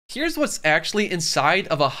Here's what's actually inside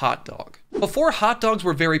of a hot dog. Before hot dogs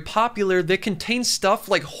were very popular, they contained stuff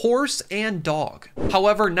like horse and dog.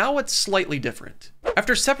 However, now it's slightly different.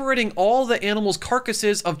 After separating all the animals'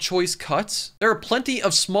 carcasses of choice cuts, there are plenty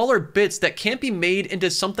of smaller bits that can't be made into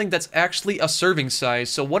something that's actually a serving size.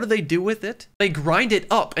 So what do they do with it? They grind it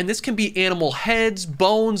up, and this can be animal heads,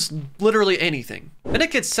 bones, literally anything. Then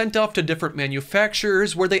it gets sent off to different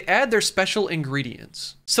manufacturers where they add their special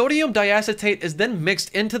ingredients. Sodium diacetate is then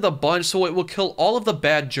mixed into the bun so it will kill all of the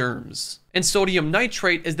bad germs. And sodium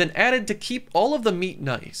nitrate is then added to keep all of the meat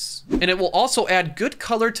nice. And it will also add good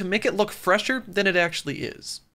color to make it look fresher than it actually is.